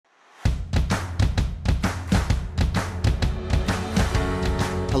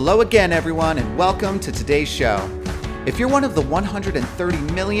Hello again, everyone, and welcome to today's show. If you're one of the 130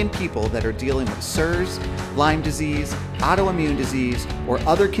 million people that are dealing with SIRS, Lyme disease, autoimmune disease, or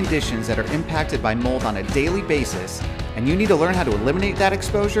other conditions that are impacted by mold on a daily basis, and you need to learn how to eliminate that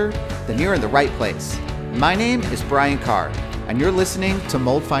exposure, then you're in the right place. My name is Brian Carr, and you're listening to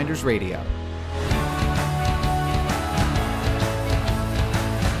Mold Finders Radio.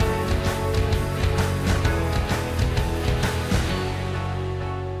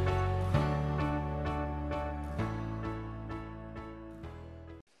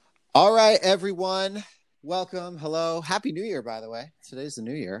 All right, everyone. Welcome. Hello. Happy New Year, by the way. Today's the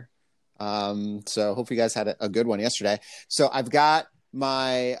new year. So hope you guys had a good one yesterday. So I've got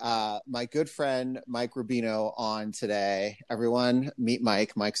my my good friend, Mike Rubino, on today. Everyone meet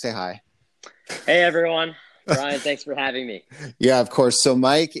Mike. Mike, say hi. Hey, everyone. Brian, thanks for having me. Yeah, of course. So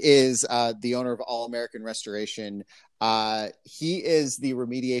Mike is the owner of All American Restoration. He is the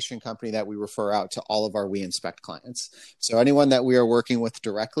remediation company that we refer out to all of our We Inspect clients. So anyone that we are working with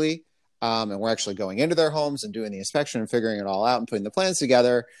directly, and we're actually going into their homes and doing the inspection and figuring it all out and putting the plans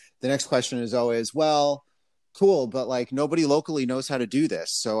together, the next question is always, well, cool, but like nobody locally knows how to do this.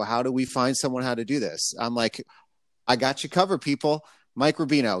 So how do we find someone how to do this? I'm like, I got you covered, people. Mike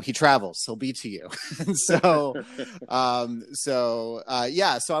Rubino, he travels, he'll be to you. So I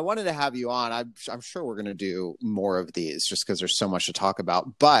wanted to have you on. I'm sure we're going to do more of these just because there's so much to talk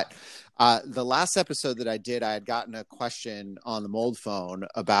about. But the last episode that I did, I had gotten a question on the mold phone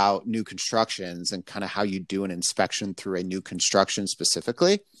about new constructions and kind of how you do an inspection through a new construction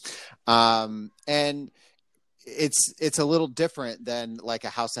specifically. And it's a little different than like a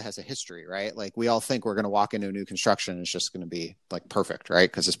house that has a history, right? Like we all think we're going to walk into a new construction and it's just going to be like perfect, right?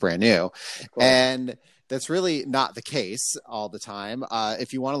 Because it's brand new. And that's really not the case all the time.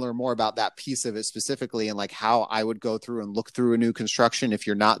 If you want to learn more about that piece of it specifically and like how I would go through and look through a new construction, if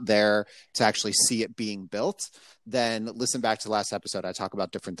you're not there to actually see it being built, then listen back to the last episode. I talk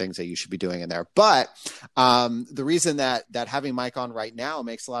about different things that you should be doing in there. But the reason that having Mike on right now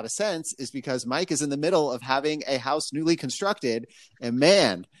makes a lot of sense is because Mike is in the middle of having a house newly constructed, and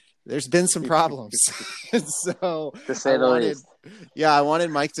man, there's been some problems. So to say the least. Yeah, I wanted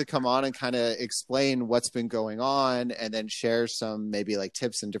Mike to come on and kind of explain what's been going on and then share some maybe like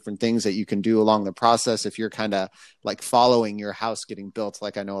tips and different things that you can do along the process if you're kind of like following your house getting built,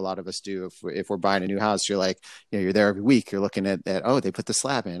 like I know a lot of us do. If we're buying a new house, you're like, you're there every week. You're looking at oh, they put the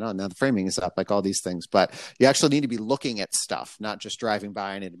slab in. Oh, now the framing is up, like all these things. But you actually need to be looking at stuff, not just driving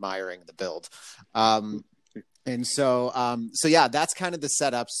by and admiring the build. And so yeah, that's kind of the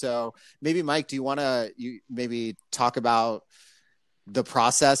setup. So maybe Mike, do you want to maybe talk about the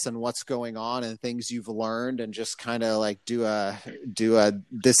process and what's going on and things you've learned and just kind of like do a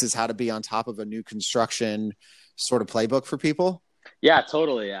this is how to be on top of a new construction sort of playbook for people? Yeah,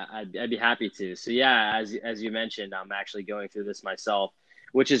 totally. I'd be happy to. So yeah, as you mentioned, I'm actually going through this myself,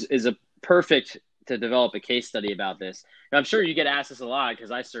 which is a perfect to develop a case study about this. And I'm sure you get asked this a lot because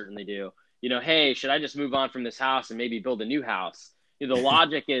I certainly do. Hey, should I just move on from this house and maybe build a new house? The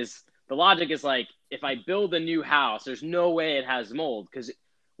logic is like, if I build a new house, there's no way it has mold because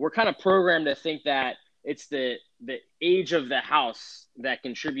we're kind of programmed to think that it's the age of the house that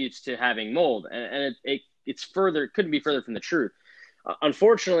contributes to having mold. And it couldn't be further from the truth.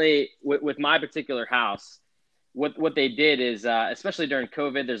 Unfortunately, with my particular house, what they did is, especially during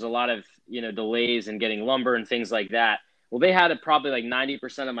COVID, there's a lot of, delays in getting lumber and things like that. Well, they had probably like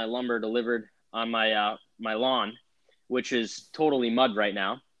 90% of my lumber delivered on my lawn, which is totally mud right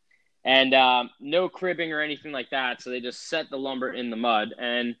now. And no cribbing or anything like that. So they just set the lumber in the mud.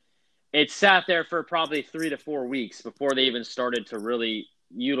 And it sat there for probably 3 to 4 weeks before they even started to really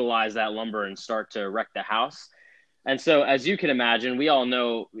utilize that lumber and start to wreck the house. And so as you can imagine, we all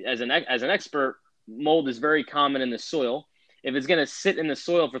know as an expert, mold is very common in the soil. If it's going to sit in the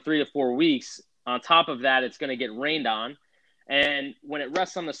soil for 3 to 4 weeks, on top of that, it's going to get rained on. And when it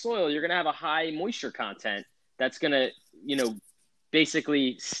rests on the soil, you're going to have a high moisture content that's going to,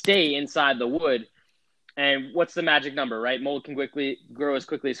 basically stay inside the wood. And what's the magic number, right? Mold can quickly grow as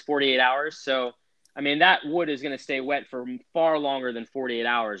quickly as 48 hours. So, that wood is going to stay wet for far longer than 48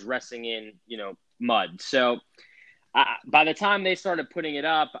 hours, resting in, mud. So by the time they started putting it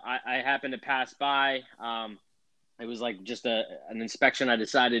up, I happened to pass by. It was like just an inspection I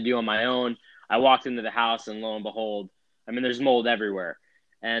decided to do on my own. I walked into the house and lo and behold, there's mold everywhere.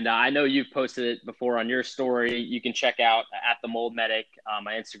 And I know you've posted it before on your story. You can check out at the Mold Medic,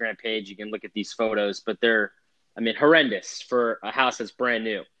 my Instagram page. You can look at these photos, but they're, horrendous for a house that's brand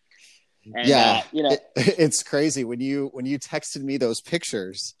new. And, yeah, it's crazy when you texted me those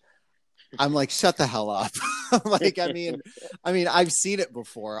pictures. I'm like, shut the hell up. Like, I've seen it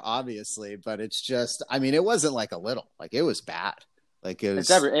before, obviously, but it's just, it wasn't like a little, like it was bad. Like it was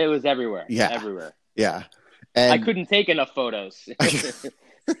everywhere. Yeah. Everywhere. Yeah. And I couldn't take enough photos.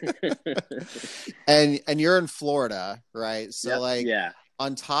 and you're in Florida, right? So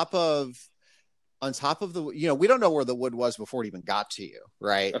on top of the, we don't know where the wood was before it even got to you,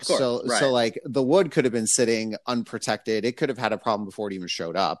 right? Of course, so like the wood could have been sitting unprotected. It could have had a problem before it even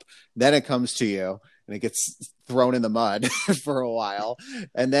showed up. Then it comes to you and it gets thrown in the mud for a while,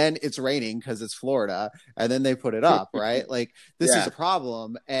 and then it's raining because it's Florida, and then they put it up, right? Like this is a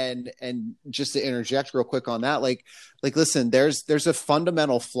problem. And just to interject real quick on that, like listen, there's a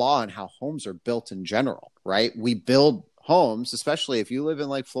fundamental flaw in how homes are built in general, right? We build homes, especially if you live in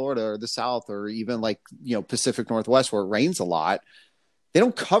like Florida or the South, or even like, Pacific Northwest where it rains a lot, they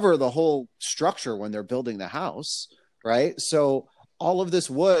don't cover the whole structure when they're building the house, right? So all of this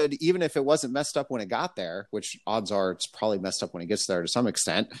wood, even if it wasn't messed up when it got there, which odds are it's probably messed up when it gets there to some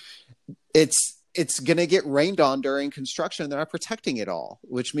extent, it's going to get rained on during construction. They're not protecting it all,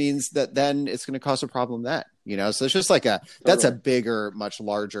 which means that then it's going to cause a problem then, so it's just like that's a bigger, much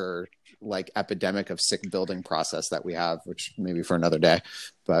larger like epidemic of sick building process that we have, which maybe for another day,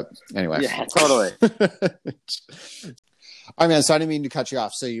 but anyway. Yeah, totally. All right, man. So I didn't mean to cut you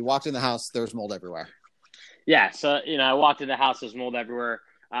off. So you walked in the house, there's mold everywhere. Yeah. So, I walked in the house, there's mold everywhere.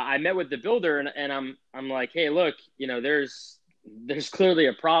 I met with the builder and I'm like, hey, look, there's clearly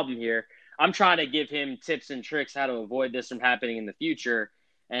a problem here. I'm trying to give him tips and tricks how to avoid this from happening in the future.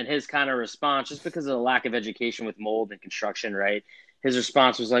 And his kind of response, just because of the lack of education with mold and construction, right? His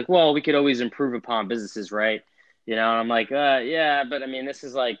response was like, well, we could always improve upon businesses, right? And I'm like, yeah, but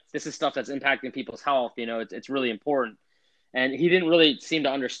this is stuff that's impacting people's health. It's really important. And he didn't really seem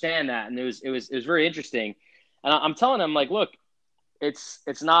to understand that. And it was very interesting. And I'm telling him, like, look,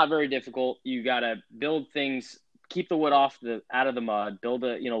 it's not very difficult. You got to build things, keep the wood out of the mud, build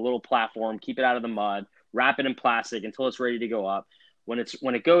a, little platform, keep it out of the mud, wrap it in plastic until it's ready to go up. When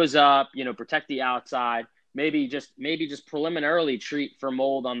it goes up, protect the outside. Maybe just preliminarily treat for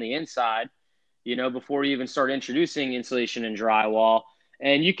mold on the inside, before you even start introducing insulation and drywall.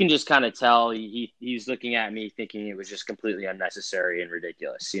 And you can just kind of tell he's looking at me thinking it was just completely unnecessary and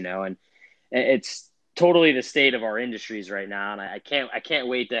ridiculous, and it's totally the state of our industries right now. And I can't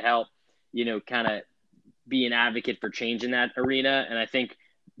wait to help, kind of be an advocate for change in that arena. And I think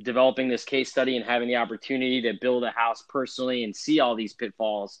developing this case study and having the opportunity to build a house personally and see all these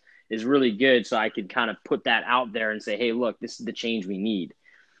pitfalls is really good. So I could kind of put that out there and say, hey, look, this is the change we need.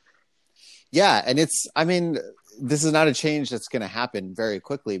 Yeah. And this is not a change that's going to happen very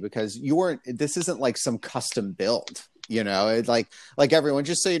quickly because this isn't like some custom build, it's like everyone,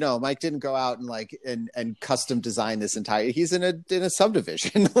 just so you know, Mike didn't go out and custom design this he's in a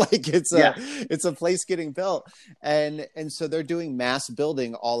subdivision. Like it's a place getting built. And so they're doing mass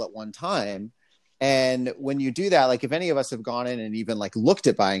building all at one time. And when you do that, like if any of us have gone in and even like looked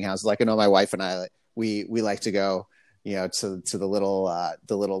at buying houses, like I know my wife and I, we like to go, to the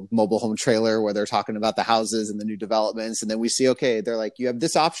little mobile home trailer where they're talking about the houses and the new developments. And then we see, okay, they're like, you have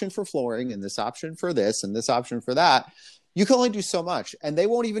this option for flooring and this option for this and this option for that. You can only do so much, and they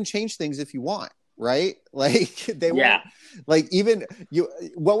won't even change things if you want. Right? Like they won't, like even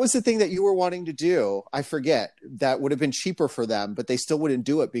what was the thing that you were wanting to do? I forget, that would have been cheaper for them, but they still wouldn't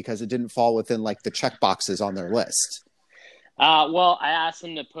do it because it didn't fall within like the check boxes on their list. Well, I asked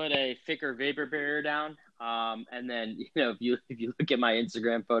them to put a thicker vapor barrier down. And then, if you look at my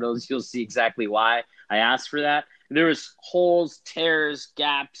Instagram photos, you'll see exactly why I asked for that. There was holes, tears,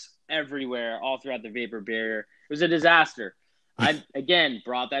 gaps everywhere, all throughout the vapor barrier. It was a disaster. I, again,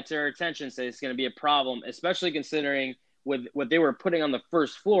 brought that to their attention, said it's going to be a problem, especially considering with what they were putting on the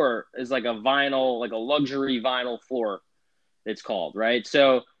first floor is like a vinyl, like a luxury vinyl floor, it's called, right?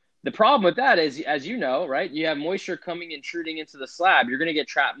 So the problem with that is, as you know, right, you have moisture coming intruding into the slab. You're going to get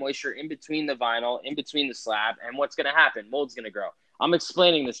trapped moisture in between the vinyl, in between the slab, and what's going to happen? Mold's going to grow. I'm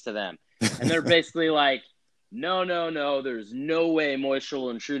explaining this to them, and they're basically like, no, there's no way moisture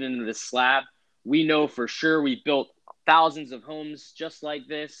will intrude into this slab. We know for sure. We've built thousands of homes just like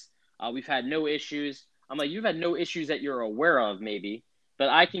this. We've had no issues. I'm like, you've had no issues that you're aware of, maybe, but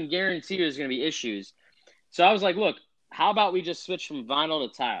I can guarantee you there's going to be issues. So I was like, look, how about we just switch from vinyl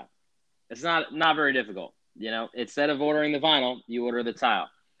to tile? It's not very difficult. Instead of ordering the vinyl, you order the tile.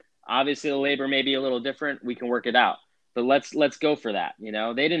 Obviously, the labor may be a little different. We can work it out, but let's go for that. They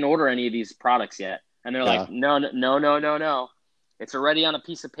didn't order any of these products yet, and they're like, no. It's already on a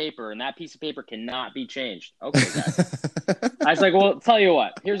piece of paper, and that piece of paper cannot be changed. Okay, guys. I was like, well, tell you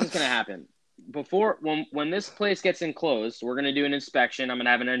what. Here's what's going to happen. before when this place gets enclosed, we're going to do an inspection. I'm going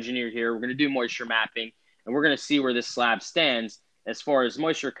to have an engineer here. We're going to do moisture mapping, and we're going to see where this slab stands as far as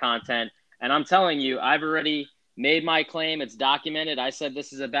moisture content. And I'm telling you, I've already made my claim. It's documented. I said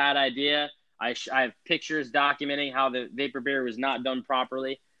this is a bad idea. I have pictures documenting how the vapor barrier was not done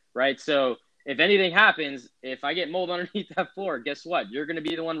properly, right? So if anything happens, if I get mold underneath that floor, guess what? You're going to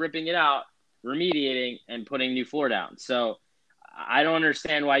be the one ripping it out, remediating, and putting new floor down. So I don't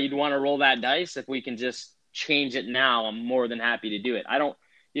understand why you'd want to roll that dice. If we can just change it now, I'm more than happy to do it. I don't,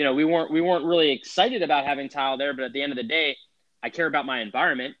 we weren't really excited about having tile there, but at the end of the day, I care about my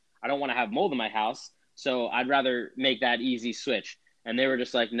environment. I don't want to have mold in my house, so I'd rather make that easy switch. And they were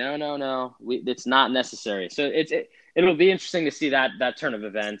just like, no, it's not necessary. So it'll be interesting to see that turn of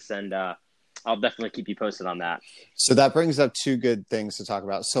events, and I'll definitely keep you posted on that. So that brings up two good things to talk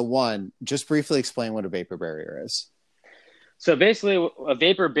about. So one, just briefly explain what a vapor barrier is. So basically, a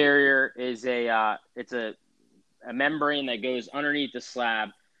vapor barrier is it's a membrane that goes underneath the slab.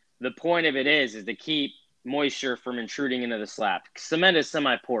 The point of it is to keep moisture from intruding into the slab. Cement is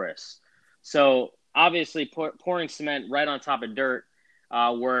semi-porous. So obviously pouring cement right on top of dirt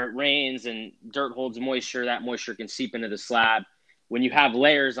where it rains and dirt holds moisture, that moisture can seep into the slab. When you have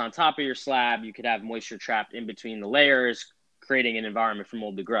layers on top of your slab, you could have moisture trapped in between the layers, creating an environment for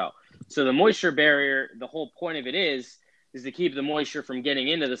mold to grow. So the moisture barrier, the whole point of it is to keep the moisture from getting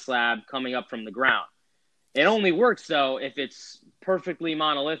into the slab coming up from the ground. It only works, though, if it's perfectly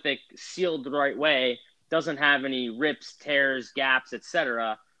monolithic, sealed the right way, doesn't have any rips, tears, gaps,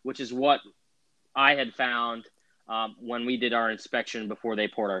 etc., which is what I had found when we did our inspection before they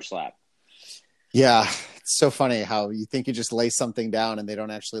poured our slab. Yeah, it's so funny how you think you just lay something down and they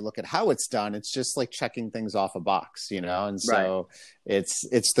don't actually look at how it's done. It's just like checking things off a box, And so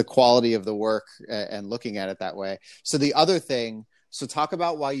it's the quality of the work and looking at it that way. So the other thing, so talk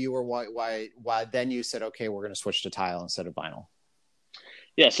about why then you said, okay, we're going to switch to tile instead of vinyl.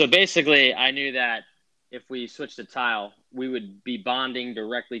 Yeah, so basically I knew that if we switched to tile, we would be bonding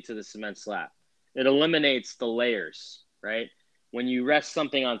directly to the cement slab. It eliminates the layers, right? When you rest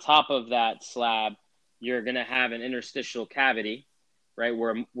something on top of that slab, you're going to have an interstitial cavity, right,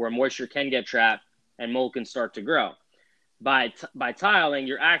 where moisture can get trapped and mold can start to grow. By tiling,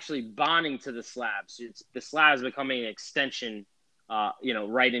 you're actually bonding to the slab. So the slab is becoming an extension,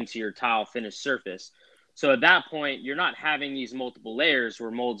 right into your tile finished surface. So at that point, you're not having these multiple layers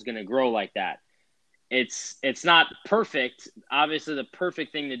where mold's going to grow like that. It's not perfect. Obviously, the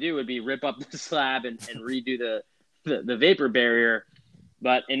perfect thing to do would be rip up the slab and redo the vapor barrier.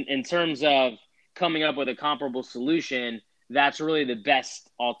 But in terms of coming up with a comparable solution, that's really the best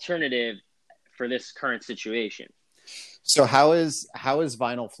alternative for this current situation. So how is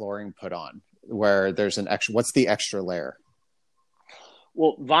vinyl flooring put on where there's an extra, what's the extra layer?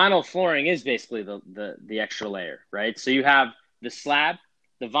 Well, vinyl flooring is basically the extra layer, right? So you have the slab,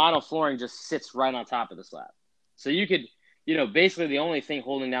 the vinyl flooring just sits right on top of the slab. So you could, basically the only thing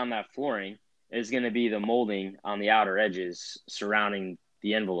holding down that flooring is going to be the molding on the outer edges surrounding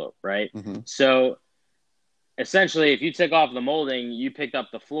the envelope, right? Mm-hmm. So essentially, if you took off the molding, you picked up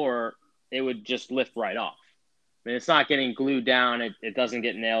the floor, it would just lift right off. I mean, it's not getting glued down. It doesn't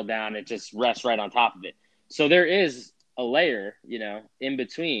get nailed down. It just rests right on top of it. So there is a layer, in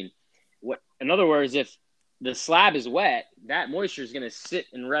between. In other words, if the slab is wet, that moisture is going to sit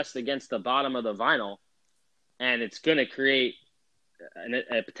and rest against the bottom of the vinyl, and it's going to create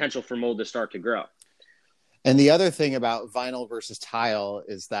a potential for mold to start to grow. And the other thing about vinyl versus tile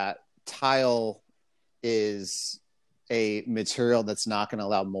is that tile is a material that's not going to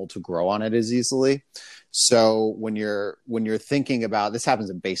allow mold to grow on it as easily. So when you're thinking about, this happens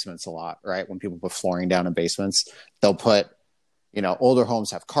in basements a lot, right? When people put flooring down in basements, they'll put, older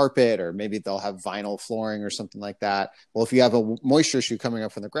homes have carpet, or maybe they'll have vinyl flooring or something like that. Well, if you have a moisture issue coming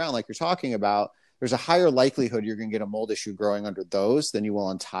up from the ground, like you're talking about, there's a higher likelihood you're going to get a mold issue growing under those than you will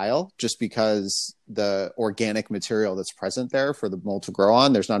on tile, just because the organic material that's present there for the mold to grow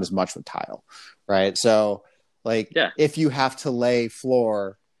on, there's not as much with tile, right? So if you have to lay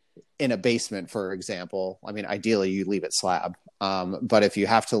floor in a basement, for example, I mean, ideally you leave it slab. But if you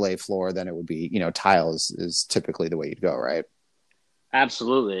have to lay floor, then it would be, tile is typically the way you'd go, right?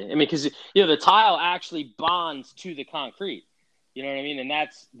 Absolutely. I mean, because, the tile actually bonds to the concrete. You know what I mean? And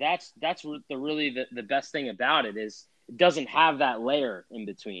that's the best thing about it is it doesn't have that layer in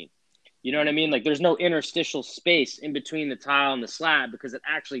between. You know what I mean? Like there's no interstitial space in between the tile and the slab because it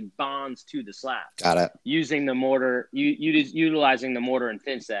actually bonds to the slab. Got it. Using the mortar, utilizing the mortar and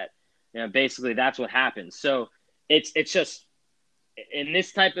thin set. Basically that's what happens. So it's just in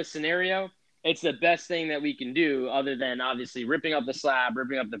this type of scenario, it's the best thing that we can do, other than obviously ripping up the slab,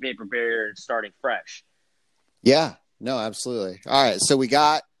 ripping up the vapor barrier, and starting fresh. Yeah, no, absolutely. All right, so we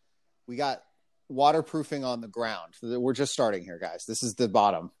got waterproofing on the ground. We're just starting here, guys. This is the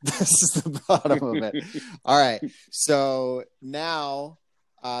bottom. This is the bottom of it. All right, so now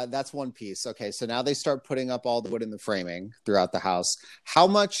that's one piece. Okay, so now they start putting up all the wood in the framing throughout the house. How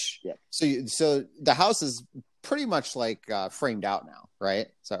much? Yeah. So the house is pretty much like framed out now, right?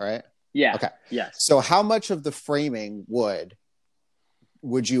 Is that right? Yeah. Okay. Yes. So how much of the framing wood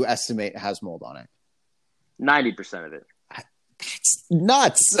would you estimate has mold on it? 90% of it. It's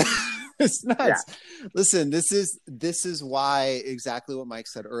nuts. It's nuts. Yeah. Listen, this is why, exactly what Mike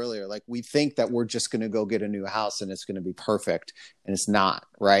said earlier. Like, we think that we're just going to go get a new house and it's going to be perfect, and it's not,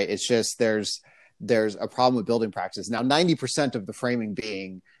 right? It's just there's a problem with building practices. Now, 90% of the framing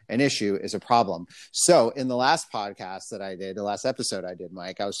being an issue is a problem. So in the last podcast that I did, the last episode I did,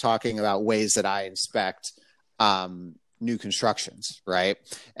 Mike, I was talking about ways that I inspect new constructions, right?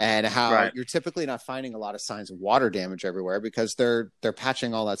 And how you're typically not finding a lot of signs of water damage everywhere because they're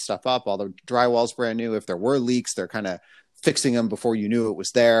patching all that stuff up. All the drywall's brand new. If there were leaks, they're kind of fixing them before you knew it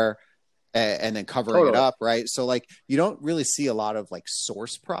was there, and then covering it up, right? So like, you don't really see a lot of like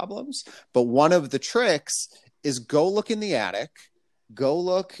source problems. But one of the tricks is go look in the attic. Go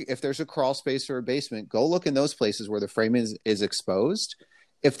look if there's a crawl space or a basement. Go look in those places where the frame is exposed.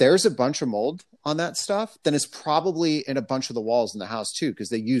 If there's a bunch of mold on that stuff, then it's probably in a bunch of the walls in the house too, because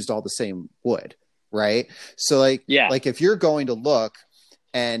they used all the same wood, right? So like if you're going to look,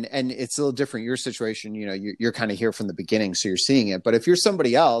 and it's a little different, your situation, you know, you're kind of here from the beginning, so you're seeing it. But if you're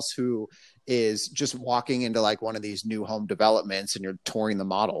somebody else who is just walking into like one of these new home developments and you're touring the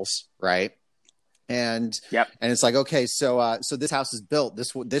models, right? And it's like, okay, so this house is built.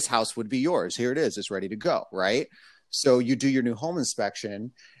 This house would be yours. Here it is. It's ready to go, right? So you do your new home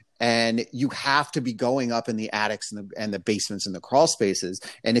inspection, and you have to be going up in the attics and the basements and the crawl spaces.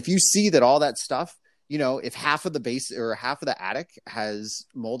 And if you see that all that stuff, you know, if half of the base or half of the attic has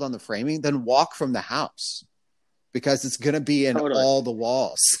mold on the framing, then walk from the house, because it's going to be in all the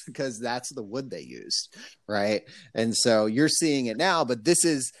walls, because that's the wood they used, right? And so you're seeing it now, but this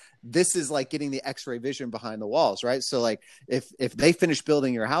is like getting the X-ray vision behind the walls, right? So like if they finish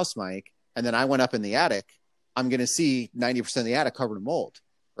building your house, Mike, and then I went up in the attic, I'm going to see 90% of the attic covered in mold,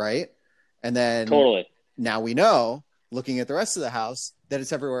 right? And then now we know, looking at the rest of the house, that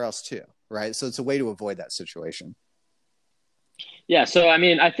it's everywhere else too, right? So it's a way to avoid that situation. Yeah. So, I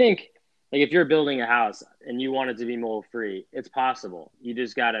mean, I think like if you're building a house and you want it to be mold free, it's possible. You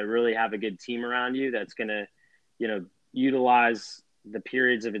just got to really have a good team around you that's going to, you know, utilize the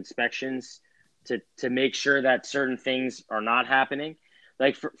periods of inspections to make sure that certain things are not happening.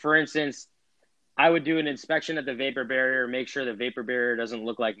 Like for instance, I would do an inspection at the vapor barrier, make sure the vapor barrier doesn't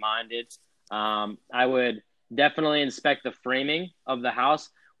look like mine did. I would definitely inspect the framing of the house.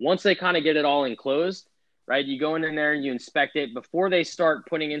 Once they kind of get it all enclosed, right? You go in there and you inspect it before they start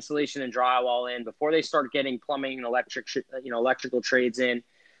putting insulation and drywall in, before they start getting plumbing and electrical trades in,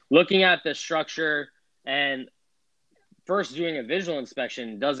 looking at the structure and first doing a visual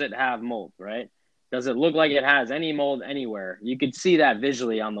inspection. Does it have mold, right? Does it look like it has any mold anywhere? You could see that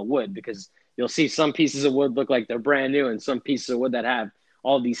visually on the wood, because you'll see some pieces of wood look like they're brand new and some pieces of wood that have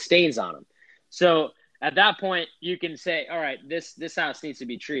all these stains on them. So at that point, you can say, all right, this house needs to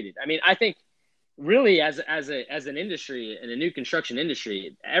be treated. I mean, I think really as an industry, in a new construction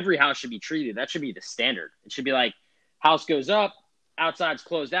industry, every house should be treated. That should be the standard. It should be like, house goes up, outside's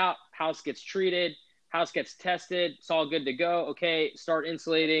closed out, house gets treated, house gets tested, it's all good to go. Okay, start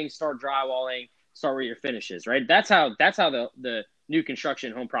insulating, start drywalling, start with your finishes, right? That's how the new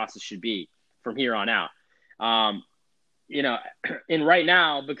construction home process should be from here on out. You know, and right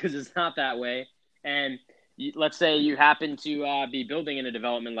now, because it's not that way, and let's say you happen to be building in a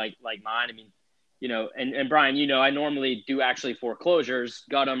development like mine. I mean, you know, and Brian, you know, I normally do actually foreclosures,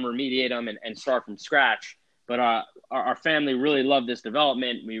 gut them, remediate them, and start from scratch. But our family really loved this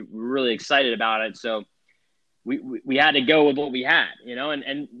development. We were really excited about it. So we had to go with what we had, you know,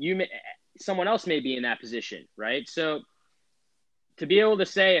 and someone else may be in that position, right? So to be able to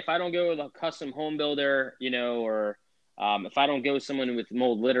say, if I don't go with a custom home builder, you know, or if I don't go with someone with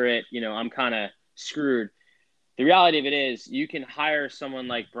mold literate, you know, I'm kind of screwed. The reality of it is you can hire someone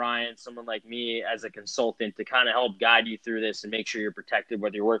like Brian, someone like me as a consultant to kind of help guide you through this and make sure you're protected,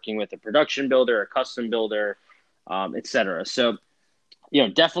 whether you're working with a production builder, a custom builder, et cetera. So, you know,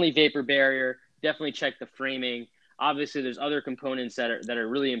 definitely vapor barrier, definitely check the framing. Obviously, there's other components that are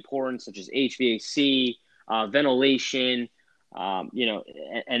really important, such as HVAC, ventilation, you know,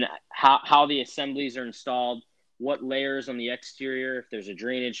 and how the assemblies are installed, what layers on the exterior, if there's a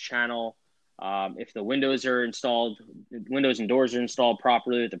drainage channel, if the windows and doors are installed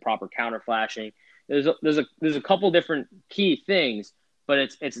properly with the proper counter flashing. There's a couple different key things, but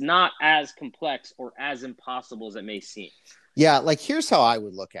it's not as complex or as impossible as it may seem. Yeah, like here's how I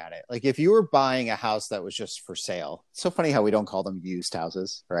would look at it. Like if you were buying a house that was just for sale, it's so funny how we don't call them used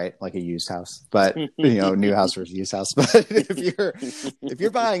houses, right? Like a used house, but new house versus used house. But if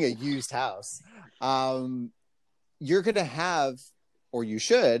you're buying a used house, you're gonna have, or you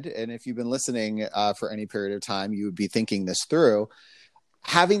should, and if you've been listening for any period of time, you would be thinking this through.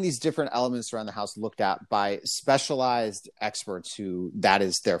 Having these different elements around the house looked at by specialized experts who that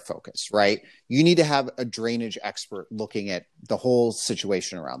is their focus, right? You need to have a drainage expert looking at the whole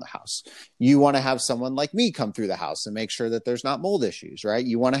situation around the house. You want to have someone like me come through the house and make sure that there's not mold issues, right?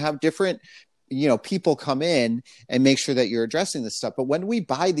 You want to have different people come in and make sure that you're addressing this stuff. But when we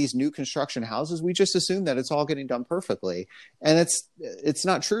buy these new construction houses, we just assume that it's all getting done perfectly. And it's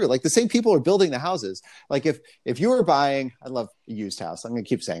not true. Like the same people are building the houses. Like if you were buying, I love a used house. I'm going to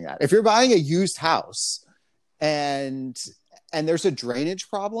keep saying that. If you're buying a used house and there's a drainage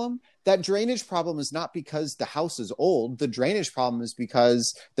problem, that drainage problem is not because the house is old. The drainage problem is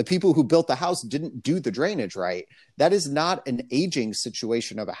because the people who built the house didn't do the drainage right. That is not an aging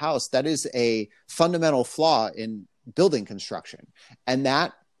situation of a house. That is a fundamental flaw in building construction. And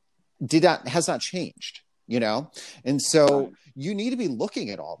that has not changed, And so you need to be looking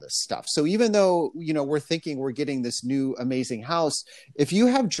at all this stuff. So even though, we're thinking we're getting this new amazing house, if you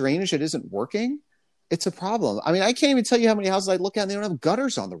have drainage that isn't working, it's a problem. I mean, I can't even tell you how many houses I look at and they don't have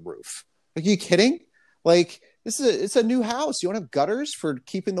gutters on the roof. Are you kidding? Like it's a new house. You don't have gutters for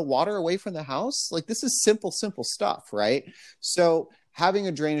keeping the water away from the house. Like this is simple stuff, right? So having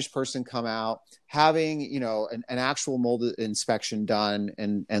a drainage person come out, having, an actual mold inspection done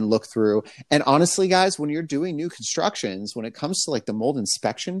and look through. And honestly, guys, when you're doing new constructions, when it comes to like the mold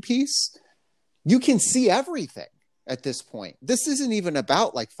inspection piece, you can see everything at this point. This isn't even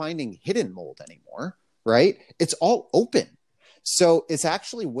about like finding hidden mold anymore, right? It's all open. So it's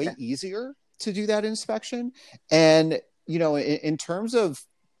actually way easier to do that inspection. And, in terms of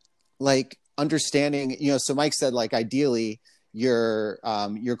like understanding, so Mike said like, ideally you're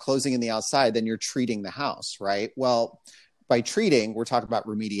closing in the outside, then you're treating the house, right? Well, by treating, we're talking about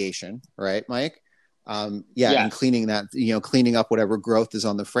remediation, right, Mike? And cleaning that, cleaning up whatever growth is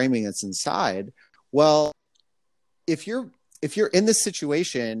on the framing that's inside. Well, if you're in this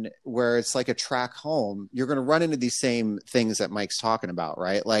situation where it's like a track home, you're going to run into these same things that Mike's talking about,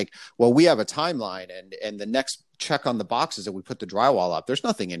 right? Like, well, we have a timeline and the next check on the boxes that we put the drywall up, there's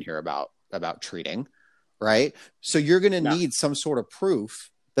nothing in here about treating, right? So you're going to need some sort of proof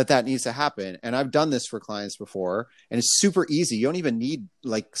that needs to happen. And I've done this for clients before and it's super easy. You don't even need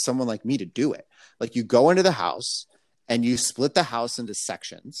like someone like me to do it. Like you go into the house and you split the house into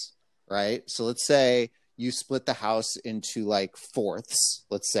sections, right? So let's say you split the house into like fourths,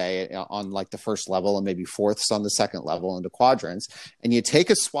 let's say on like the first level and maybe fourths on the second level into quadrants. And you take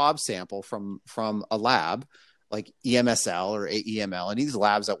a swab sample from a lab like EMSL or AEML, and these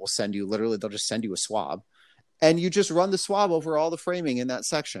labs that will send you, literally, they'll just send you a swab and you just run the swab over all the framing in that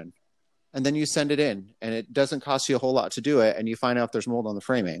section. And then you send it in and it doesn't cost you a whole lot to do it. And you find out if there's mold on the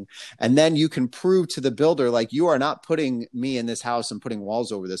framing. And then you can prove to the builder, like, you are not putting me in this house and putting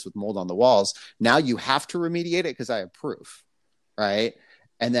walls over this with mold on the walls. Now you have to remediate it because I have proof. Right.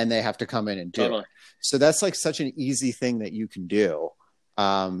 And then they have to come in and do it. So that's like such an easy thing that you can do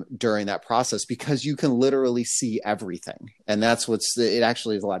during that process because you can literally see everything. And that's it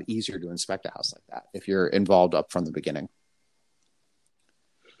actually is a lot easier to inspect a house like that if you're involved up from the beginning.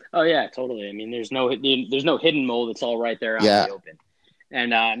 Oh yeah, totally. I mean, there's no hidden mold. It's all right there out in the open.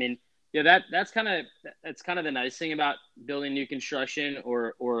 And I mean, that's kind of the nice thing about building new construction,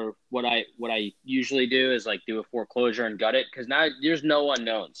 or what I usually do is like do a foreclosure and gut it, because now there's no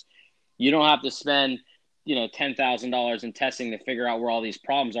unknowns. You don't have to spend $10,000 in testing to figure out where all these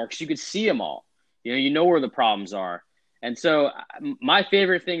problems are, because you could see them all. You know where the problems are. And so my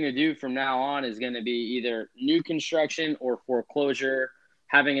favorite thing to do from now on is going to be either new construction or foreclosure,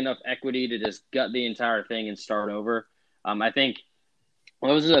 having enough equity to just gut the entire thing and start over. I think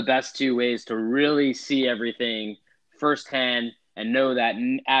those are the best two ways to really see everything firsthand and know that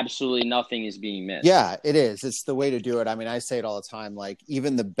absolutely nothing is being missed. Yeah, it is. It's the way to do it. I mean, I say it all the time, like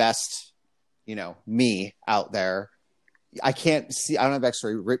even the best, me out there, I don't have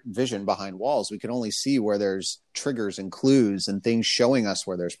X-ray vision behind walls. We can only see where there's triggers and clues and things showing us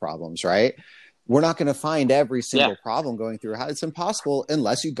where there's problems, right? We're not going to find every single problem going through a house. It's impossible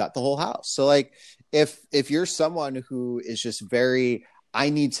unless you got the whole house. So like if you're someone who is just I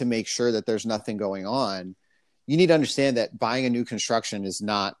need to make sure that there's nothing going on, you need to understand that buying a new construction is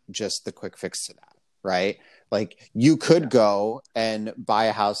not just the quick fix to that, right? Like you could go and buy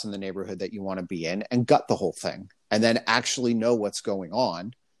a house in the neighborhood that you want to be in and gut the whole thing and then actually know what's going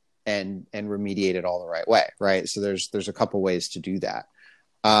on and remediate it all the right way, right? So there's a couple ways to do that.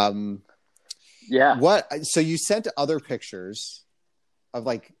 So you sent other pictures of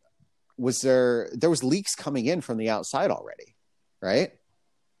like, there was leaks coming in from the outside already, right?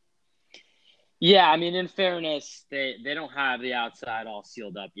 Yeah, I mean, in fairness, they don't have the outside all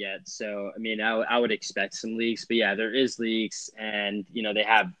sealed up yet. So, I mean, I would expect some leaks, but yeah, there is leaks, and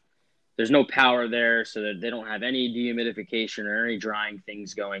there's no power there, so that they don't have any dehumidification or any drying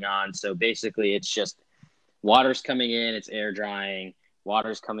things going on. So basically, it's just water's coming in, it's air drying.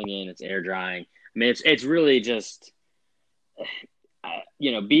 Water's coming in, it's air drying. I mean, it's really just,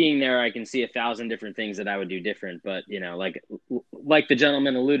 being there, I can see 1,000 different things that I would do different. But, like the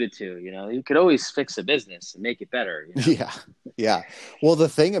gentleman alluded to, you could always fix a business and make it better. Yeah. Yeah. Well, the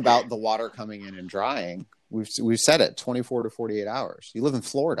thing about the water coming in and drying, we've said it, 24 to 48 hours. You live in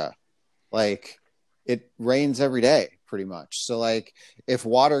Florida. Like it rains every day pretty much. So like if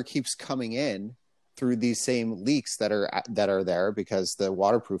water keeps coming in through these same leaks that are there because the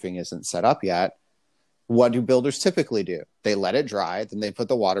waterproofing isn't set up yet, what do builders typically do? They let it dry, then they put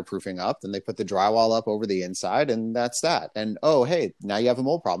the waterproofing up, then they put the drywall up over the inside, and that's that. And oh, hey, now you have a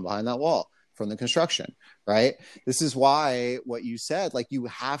mold problem behind that wall from the construction, right? This is why what you said, like you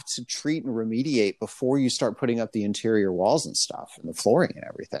have to treat and remediate before you start putting up the interior walls and stuff and the flooring and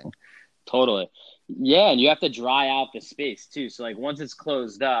everything. Totally. Yeah, and you have to dry out the space too. So like once it's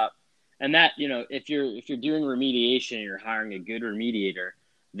closed up, and that, if you're doing remediation and you're hiring a good remediator,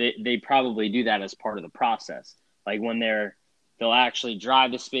 they probably do that as part of the process. Like when they'll actually dry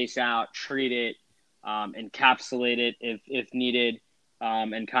the space out, treat it, encapsulate it if needed,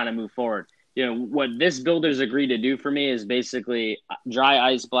 and kind of move forward. What this builder's agreed to do for me is basically dry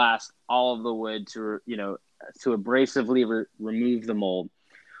ice blast all of the wood to abrasively remove the mold.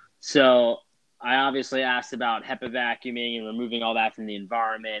 So I obviously asked about HEPA vacuuming and removing all that from the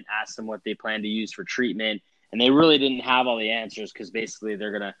environment, asked them what they plan to use for treatment, and they really didn't have all the answers because basically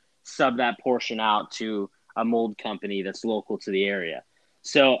they're going to sub that portion out to a mold company that's local to the area.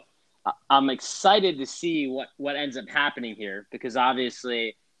 So I'm excited to see what ends up happening here because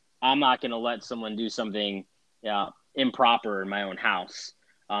obviously I'm not going to let someone do something improper in my own house,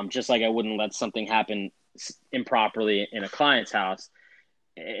 just like I wouldn't let something happen improperly in a client's house.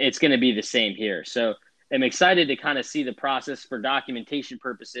 It's going to be the same here. So I'm excited to kind of see the process for documentation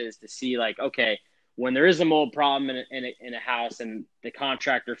purposes to see like, okay, when there is a mold problem in a house and the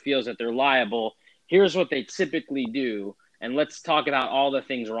contractor feels that they're liable, here's what they typically do. And let's talk about all the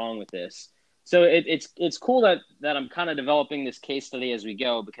things wrong with this. So it's cool that I'm kind of developing this case study as we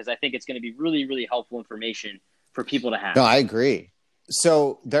go, because I think it's going to be really, really helpful information for people to have. No, I agree.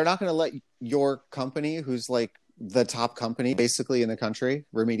 So they're not going to let your company, who's like the top company basically in the country,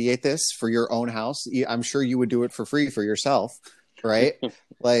 remediate this for your own house. I'm sure you would do it for free for yourself, right?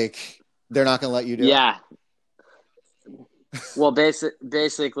 Like they're not going to let you do it. Yeah. Well,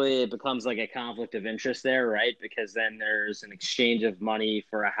 basically, it becomes like a conflict of interest there, right? Because then there's an exchange of money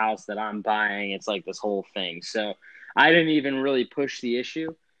for a house that I'm buying. It's like this whole thing. So I didn't even really push the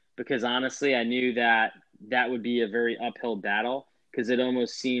issue because honestly, I knew that would be a very uphill battle because it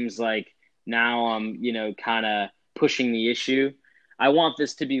almost seems like now I'm, kind of pushing the issue. I want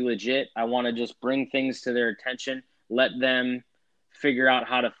this to be legit. I want to just bring things to their attention, let them figure out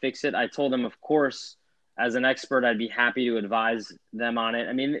how to fix it. I told them, of course, as an expert, I'd be happy to advise them on it.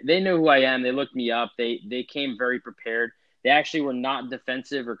 I mean, they know who I am. They looked me up. They came very prepared. They actually were not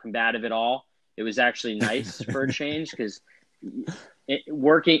defensive or combative at all. It was actually nice for a change because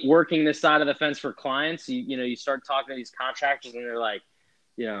working this side of the fence for clients, you start talking to these contractors and they're like,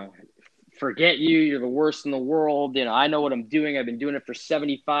 forget you. You're the worst in the world. I know what I'm doing. I've been doing it for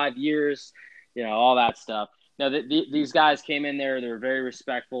 75 years, all that stuff. Now, these guys came in there. They were very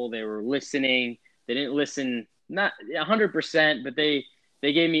respectful. They were listening. They didn't listen, not 100%, but they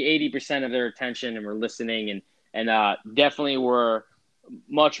gave me 80% of their attention and were listening and definitely were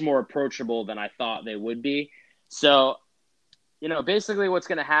much more approachable than I thought they would be. So, basically what's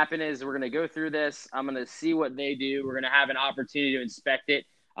going to happen is we're going to go through this. I'm going to see what they do. We're going to have an opportunity to inspect it.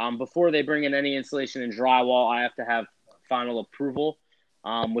 Before they bring in any insulation and drywall, I have to have final approval,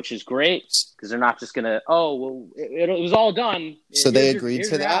 which is great because they're not just going to, it was all done. So they agreed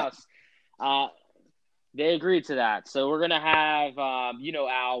to that? They agreed to that. So we're going to have, Al,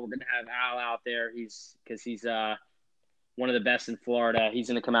 we're going to have Al out there. He's one of the best in Florida. He's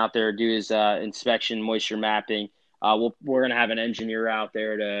going to come out there, do his inspection, moisture mapping. We're going to have an engineer out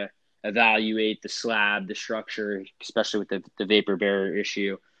there evaluate the slab, the structure, especially with the vapor barrier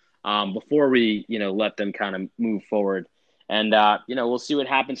issue, before we, let them kind of move forward. And, we'll see what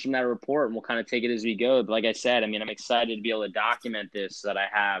happens from that report, and we'll kind of take it as we go. But like I said, I mean, I'm excited to be able to document this so that I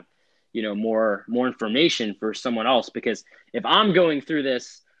have, more information for someone else. Because if I'm going through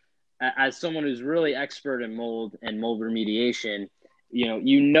this as someone who's really expert in mold and mold remediation,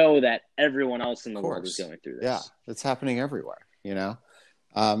 that everyone else in the world is going through this. Yeah, it's happening everywhere,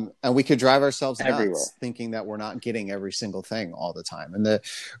 and we could drive ourselves nuts everywhere, thinking that we're not getting every single thing all the time. And the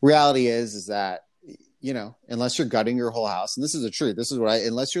reality is that, unless you're gutting your whole house, and this is the truth,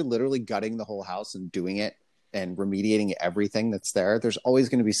 unless you're literally gutting the whole house and doing it and remediating everything that's there, there's always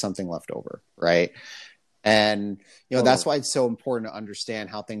going to be something left over. Right. And, that's why it's so important to understand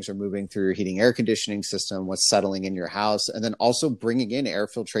how things are moving through your heating, air conditioning system, what's settling in your house, and then also bringing in air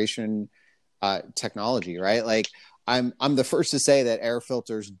filtration technology, right? Like I'm the first to say that air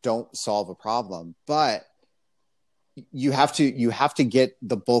filters don't solve a problem, but you have to get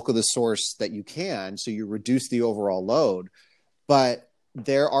the bulk of the source that you can, so you reduce the overall load. But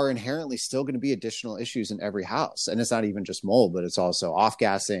there are inherently still going to be additional issues in every house, and it's not even just mold, but it's also off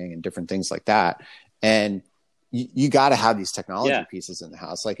gassing and different things like that. And you got to have these technology pieces in the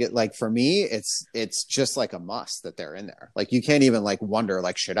house. Like for me, it's just like a must that they're in there. Like you can't even like wonder,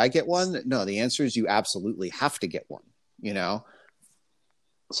 like, should I get one? No, the answer is you absolutely have to get one,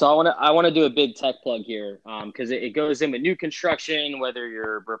 So I want to do a big tech plug here, because it goes in with new construction, whether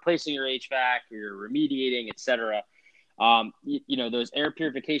you're replacing your HVAC or you're remediating, et cetera. Those air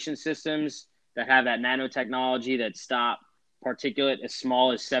purification systems that have that nanotechnology that stop particulate as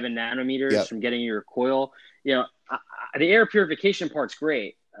small as 7 nanometers from getting your coil. The air purification part's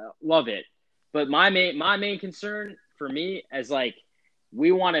great. Love it. But my main concern for me is like,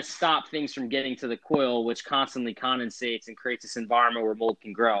 we want to stop things from getting to the coil, which constantly condensates and creates this environment where mold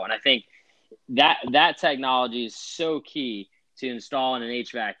can grow. And I think that technology is so key to install in an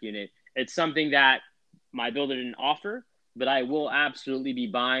HVAC unit. It's something that my builder didn't offer, but I will absolutely be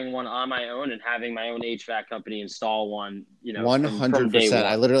buying one on my own and having my own HVAC company install one, 100%.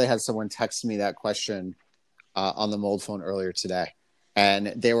 I literally had someone text me that question on the mold phone earlier today. And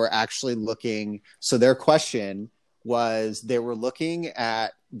they were actually looking. So their question was, they were looking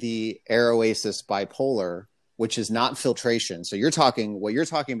at the Air Oasis bipolar, which is not filtration. So what you're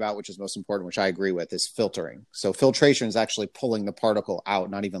talking about, which is most important, which I agree with, is filtering. So filtration is actually pulling the particle out,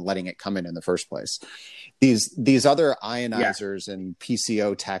 not even letting it come in the first place. These other ionizers and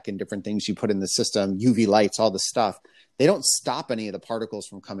PCO tech and different things you put in the system, UV lights, all the stuff, they don't stop any of the particles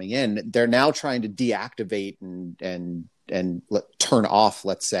from coming in. They're now trying to deactivate and turn off,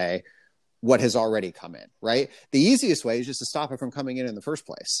 let's say, what has already come in, right? The easiest way is just to stop it from coming in the first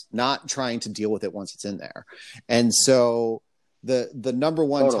place, not trying to deal with it once it's in there. And so the number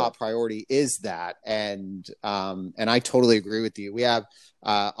one top priority is that. And I totally agree with you. We have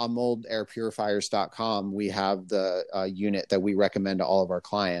on moldairpurifiers.com, we have the unit that we recommend to all of our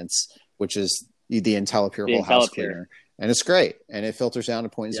clients, which is the IntelliPure whole house cleaner. And it's great. And it filters down to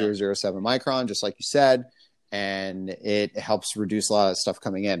 0.007 micron, just like you said. And it helps reduce a lot of stuff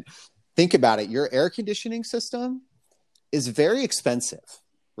coming in. Think about it. Your air conditioning system is very expensive,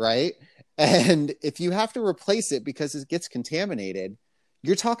 right? And if you have to replace it because it gets contaminated,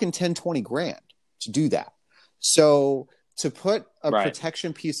 you're talking 10, 20 grand to do that. So to put a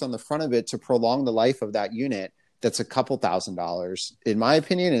protection piece on the front of it to prolong the life of that unit, that's a couple $1,000s, in my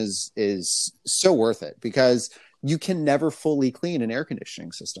opinion, is so worth it, because you can never fully clean an air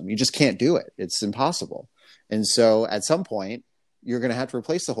conditioning system. You just can't do it. It's impossible. And so at some point, you're going to have to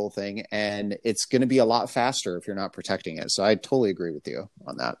replace the whole thing, and it's going to be a lot faster if you're not protecting it. So I totally agree with you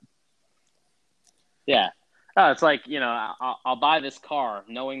on that. Yeah. Oh, it's like, I'll buy this car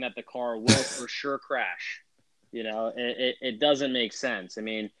knowing that the car will for sure crash. It doesn't make sense. I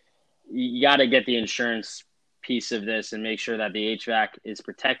mean, you got to get the insurance piece of this and make sure that the HVAC is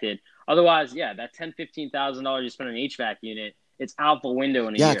protected. Otherwise, that $10,000-$15,000 you spend on an HVAC unit, it's out the window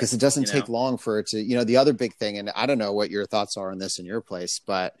in a year. Yeah, because it doesn't take long for it to, the other big thing, and I don't know what your thoughts are on this in your place,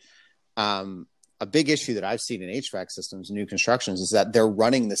 but a big issue that I've seen in HVAC systems, new constructions, is that they're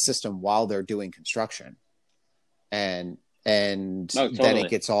running the system while they're doing construction. And then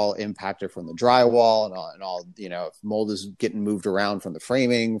it gets all impacted from the drywall and all, if mold is getting moved around from the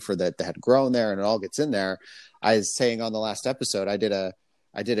framing for that had grown there, and it all gets in there. I was saying on the last episode, I did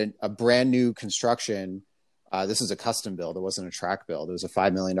a brand new construction. This is a custom build. It wasn't a track build. It was a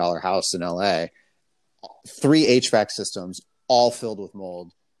 $5 million house in LA. 3 HVAC systems, all filled with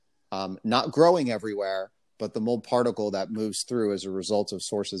mold, not growing everywhere, but the mold particle that moves through as a result of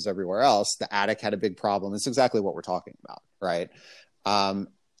sources everywhere else. The attic had a big problem. It's exactly what we're talking about, right?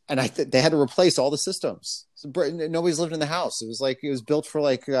 and they had to replace all the systems. So nobody's lived in the house. It was built for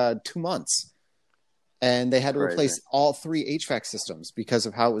like 2 months, and they had to Crazy. replace all 3 HVAC systems because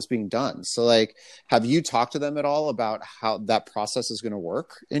of how it was being done. So, like, have you talked to them at all about how that process is going to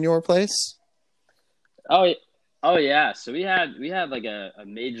work in your place? Oh yeah. So we had like a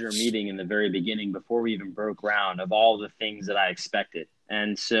major meeting in the very beginning before we even broke ground of all the things that I expected.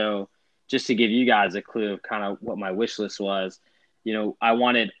 And so just to give you guys a clue of kind of what my wish list was, I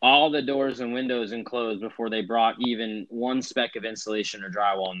wanted all the doors and windows enclosed before they brought even one speck of insulation or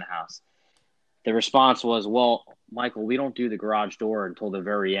drywall in the house. The response was, well, Michael, we don't do the garage door until the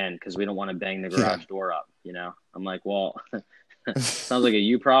very end because we don't want to bang the garage door up. I'm like, well, sounds like a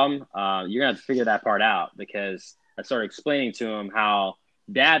you problem. You're gonna have to figure that part out, because I started explaining to him how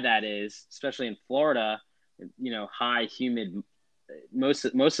bad that is, especially in Florida. High humid. Most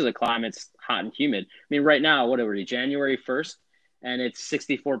of the climate's hot and humid. I mean, right now, what are we? January 1st, and it's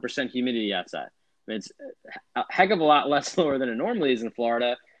 64% humidity outside. I mean, it's a heck of a lot less lower than it normally is in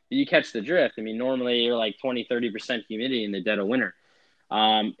Florida. But you catch the drift. I mean, normally you're like 20-30% humidity in the dead of winter.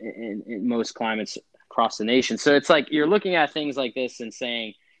 In most climates across the nation. So it's like you're looking at things like this and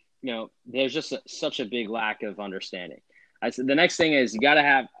saying, there's just such a big lack of understanding. I said the next thing is you got to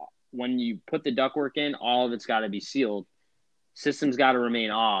have, when you put the ductwork in, all of it's got to be sealed. System's got to remain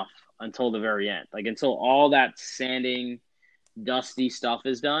off until the very end, like until all that sanding, dusty stuff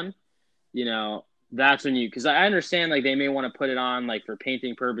is done. That's when because I understand like they may want to put it on like for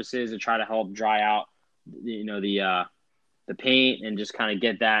painting purposes and try to help dry out, the paint and just kind of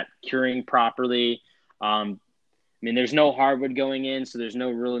get that curing properly. I mean, there's no hardwood going in, so there's no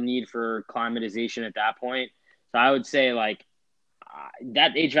real need for climatization at that point. So I would say like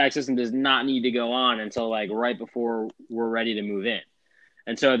that HVAC system does not need to go on until like right before we're ready to move in.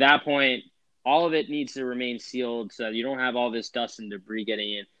 And so at that point, all of it needs to remain sealed so you don't have all this dust and debris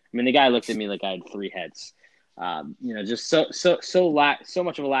getting in. I mean, the guy looked at me like I had 3 heads. Just so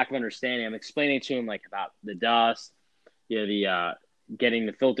much of a lack of understanding. I'm explaining to him like about the dust, the getting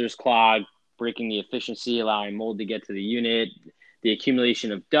the filters clogged, breaking the efficiency, allowing mold to get to the unit, the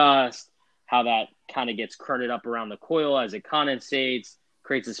accumulation of dust, how that kind of gets crowded up around the coil as it condensates,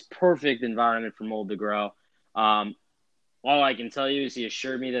 creates this perfect environment for mold to grow. All I can tell you is he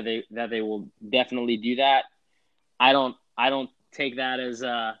assured me that they will definitely do that. I don't take that as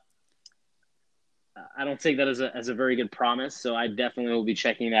a very good promise. So I definitely will be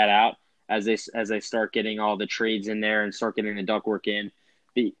checking that out as they start getting all the trades in there and start getting the ductwork in.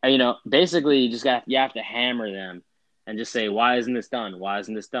 Basically you have to hammer them and just say, why isn't this done? Why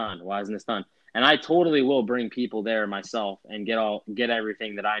isn't this done? Why isn't this done? And I totally will bring people there myself and get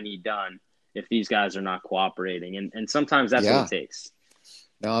everything that I need done if these guys are not cooperating. And sometimes that's what it takes.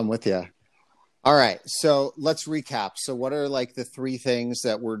 No, I'm with you. All right. So let's recap. So what are like the 3 things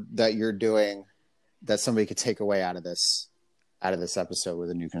that you're doing that somebody could take away out of this episode with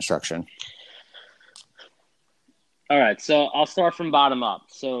a new construction? All right. So I'll start from bottom up.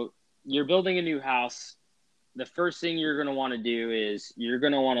 So you're building a new house. The first thing you're going to want to do is you're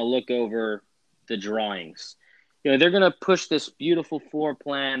going to want to look over the drawings. They're going to push this beautiful floor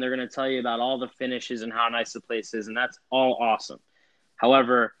plan. They're going to tell you about all the finishes and how nice the place is. And that's all awesome.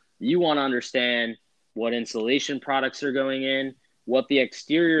 However, you want to understand what insulation products are going in, what the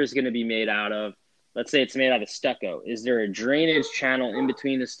exterior is going to be made out of. Let's say it's made out of stucco. Is there a drainage channel in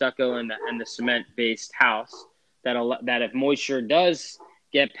between the stucco and the cement-based house that if moisture does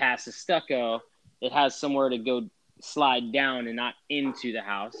get past the stucco, it has somewhere to go slide down and not into the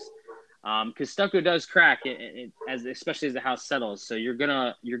house? Because stucco does crack especially as the house settles. So you're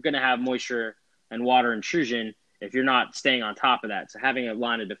gonna have moisture and water intrusion if you're not staying on top of that. So having a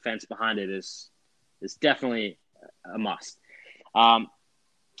line of defense behind it is definitely a must.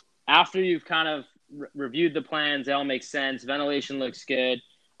 After you've kind of reviewed the plans, they all make sense. Ventilation looks good.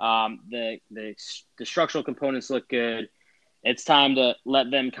 The structural components look good. It's time to let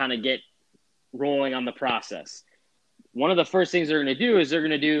them kind of get rolling on the process. One of the first things they're going to do is they're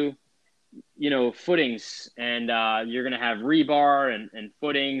going to do, footings, and you're going to have rebar and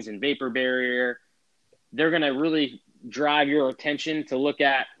footings and vapor barrier. They're going to really drive your attention to look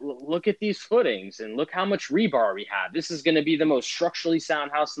at these footings and look how much rebar we have. This is going to be the most structurally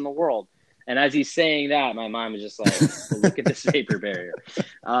sound house in the world. And as he's saying that, my mind was just like, well, look at this vapor barrier.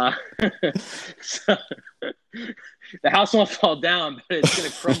 So, the house won't fall down, but it's going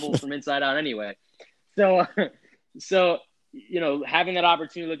to crumble from inside out anyway. So having that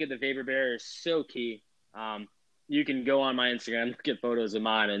opportunity to look at the vapor barrier is so key. You can go on my Instagram, look at photos of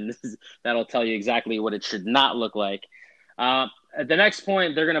mine, and that'll tell you exactly what it should not look like. At the next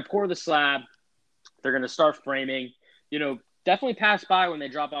point, they're going to pour the slab. They're going to start framing. definitely pass by when they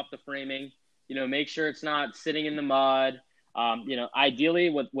drop off the framing. Make sure it's not sitting in the mud. Ideally,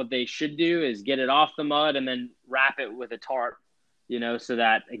 what they should do is get it off the mud and then wrap it with a tarp. So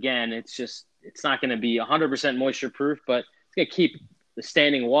that again, it's not going to be 100% moisture proof, but it's going to keep the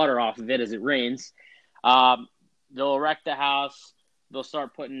standing water off of it as it rains. They'll erect the house. They'll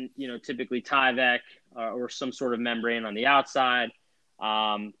start putting, typically Tyvek or some sort of membrane on the outside.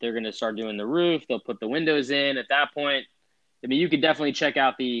 They're going to start doing the roof. They'll put the windows in. At that point, I mean, you could definitely check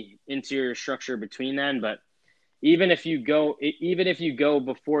out the interior structure between then. But even if you go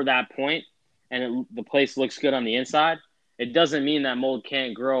before that point and the place looks good on the inside, it doesn't mean that mold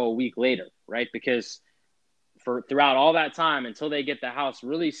can't grow a week later, right? Because throughout all that time until they get the house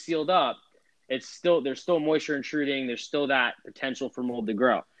really sealed up, there's still moisture intruding. There's still that potential for mold to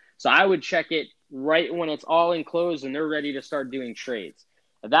grow. So I would check it right when it's all enclosed and they're ready to start doing trades.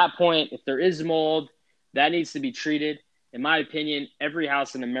 At that point, if there is mold, that needs to be treated. In my opinion, every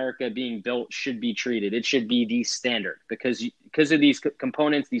house in America being built should be treated. It should be the standard because of these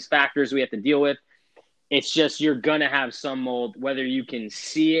components, these factors we have to deal with. It's just you're going to have some mold, whether you can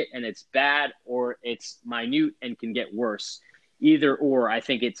see it and it's bad or it's minute and can get worse. Either or, I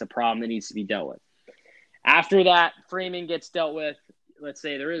think it's a problem that needs to be dealt with. After that framing gets dealt with, let's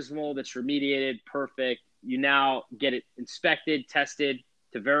say there is mold that's remediated, perfect. You now get it inspected, tested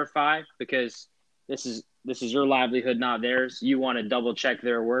to verify because this is your livelihood, not theirs. You want to double check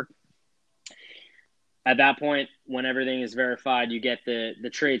their work. At that point, when everything is verified, you get the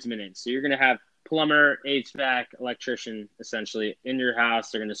tradesman in. So you're going to have plumber, HVAC, electrician, essentially, in your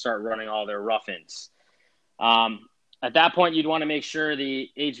house. They're going to start running all their rough-ins. At that point, you'd want to make sure the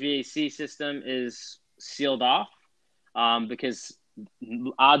HVAC system is sealed off because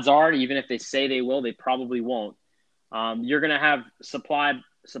odds are, even if they say they will, they probably won't. You're going to have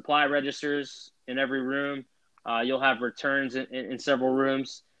supply registers in every room. You'll have returns in several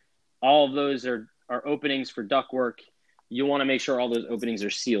rooms. All of those are openings for ductwork. You want to make sure all those openings are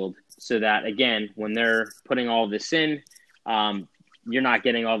sealed so that, again, when they're putting all this in, you're not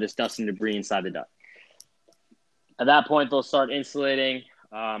getting all this dust and debris inside the duct. At that point, they'll start insulating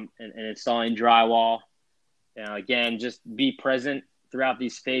and installing drywall. Again, just be present throughout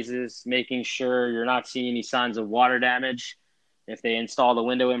these phases, making sure you're not seeing any signs of water damage. If they install the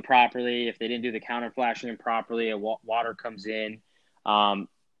window improperly, if they didn't do the counter flashing improperly, water comes in.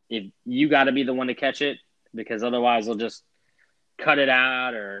 If you got to be the one to catch it, because otherwise they'll just cut it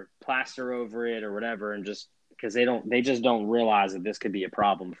out or plaster over it or whatever, and just because they just don't realize that this could be a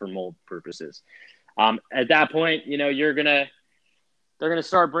problem for mold purposes. At that point, they're gonna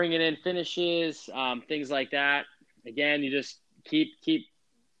start bringing in finishes, things like that. Again, you just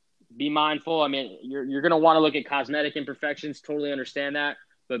be mindful. I mean, you're gonna want to look at cosmetic imperfections. Totally understand that,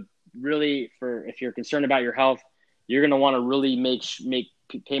 but really, if you're concerned about your health, you're gonna want to really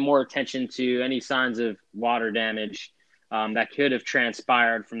pay more attention to any signs of water damage that could have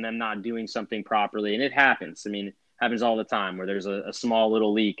transpired from them not doing something properly. And it happens. I mean, it happens all the time where there's a small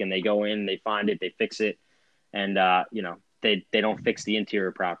little leak and they go in, they find it, they fix it, and they don't fix the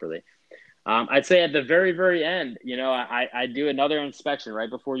interior properly. I'd say at the very, very end, I do another inspection right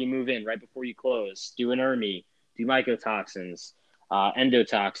before you move in, right before you close, do an ERMI, do mycotoxins,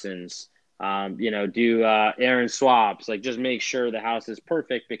 endotoxins, do air and swabs, like just make sure the house is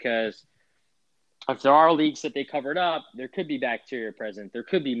perfect, because if there are leaks that they covered up, there could be bacteria present, there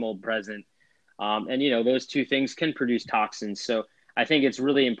could be mold present. And those two things can produce toxins. So I think it's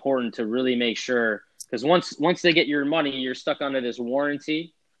really important to really make sure, because once they get your money, you're stuck under this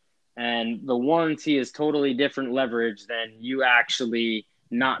warranty, and the warranty is totally different leverage than you actually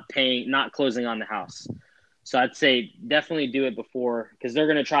not closing on the house. So I'd say definitely do it before, because they're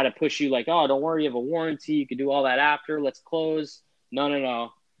going to try to push you like, oh, don't worry, you have a warranty, you can do all that after, let's close.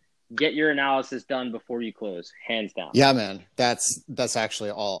 No. Get your analysis done before you close, hands down. Yeah, man, that's actually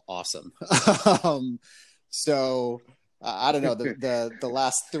all awesome. So I don't know, the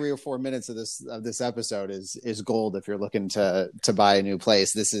last 3 or 4 minutes of this episode is gold if you're looking to buy a new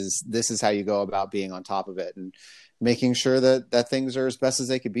place. This is how you go about being on top of it and making sure that things are as best as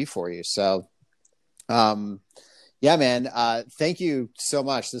they could be for you. So yeah, man, thank you so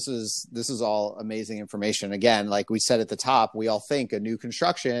much. This is all amazing information. Again, like we said at the top, we all think a new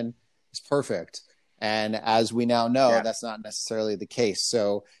construction is perfect. And as we now know, that's not necessarily the case.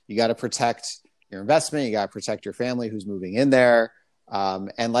 So you got to protect your investment. You got to protect your family who's moving in there.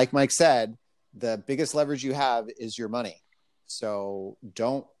 And like Mike said, the biggest leverage you have is your money. So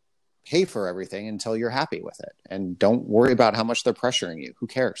don't pay for everything until you're happy with it. And don't worry about how much they're pressuring you. Who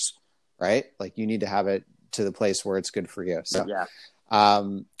cares? Right? Like, you need to have it to the place where it's good for you. So,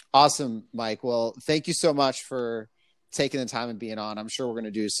 awesome, Mike. Well, thank you so much for taking the time and being on. I'm sure we're going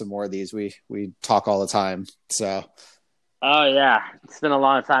to do some more of these. We talk all the time. So. Oh yeah, it's been a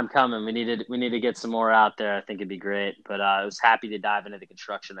long time coming. We need to get some more out there. I think it'd be great. But I was happy to dive into the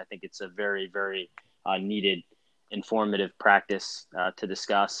construction. I think it's a very, very needed, informative practice to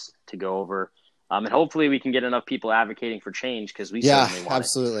discuss, to go over, and hopefully we can get enough people advocating for change, because we certainly want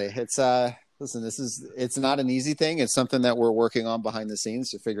absolutely. It's listen, it's not an easy thing. It's something that we're working on behind the scenes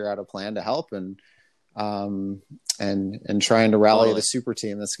to figure out a plan to help, and trying to rally the super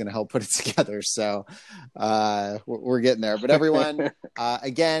team that's going to help put it together. So we're getting there. But everyone,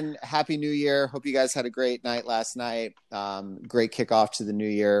 again, Happy New Year. Hope you guys had a great night last night. Great kickoff to the new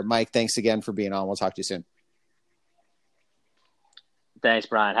year. Mike, thanks again for being on. We'll talk to you soon. Thanks,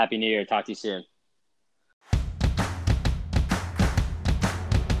 Brian. Happy New Year. Talk to you soon.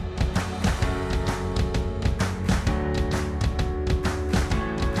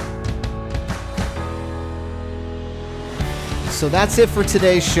 So that's it for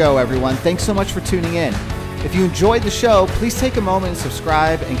today's show, everyone. Thanks so much for tuning in. If you enjoyed the show, please take a moment and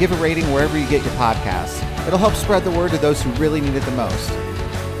subscribe and give a rating wherever you get your podcasts. It'll help spread the word to those who really need it the most.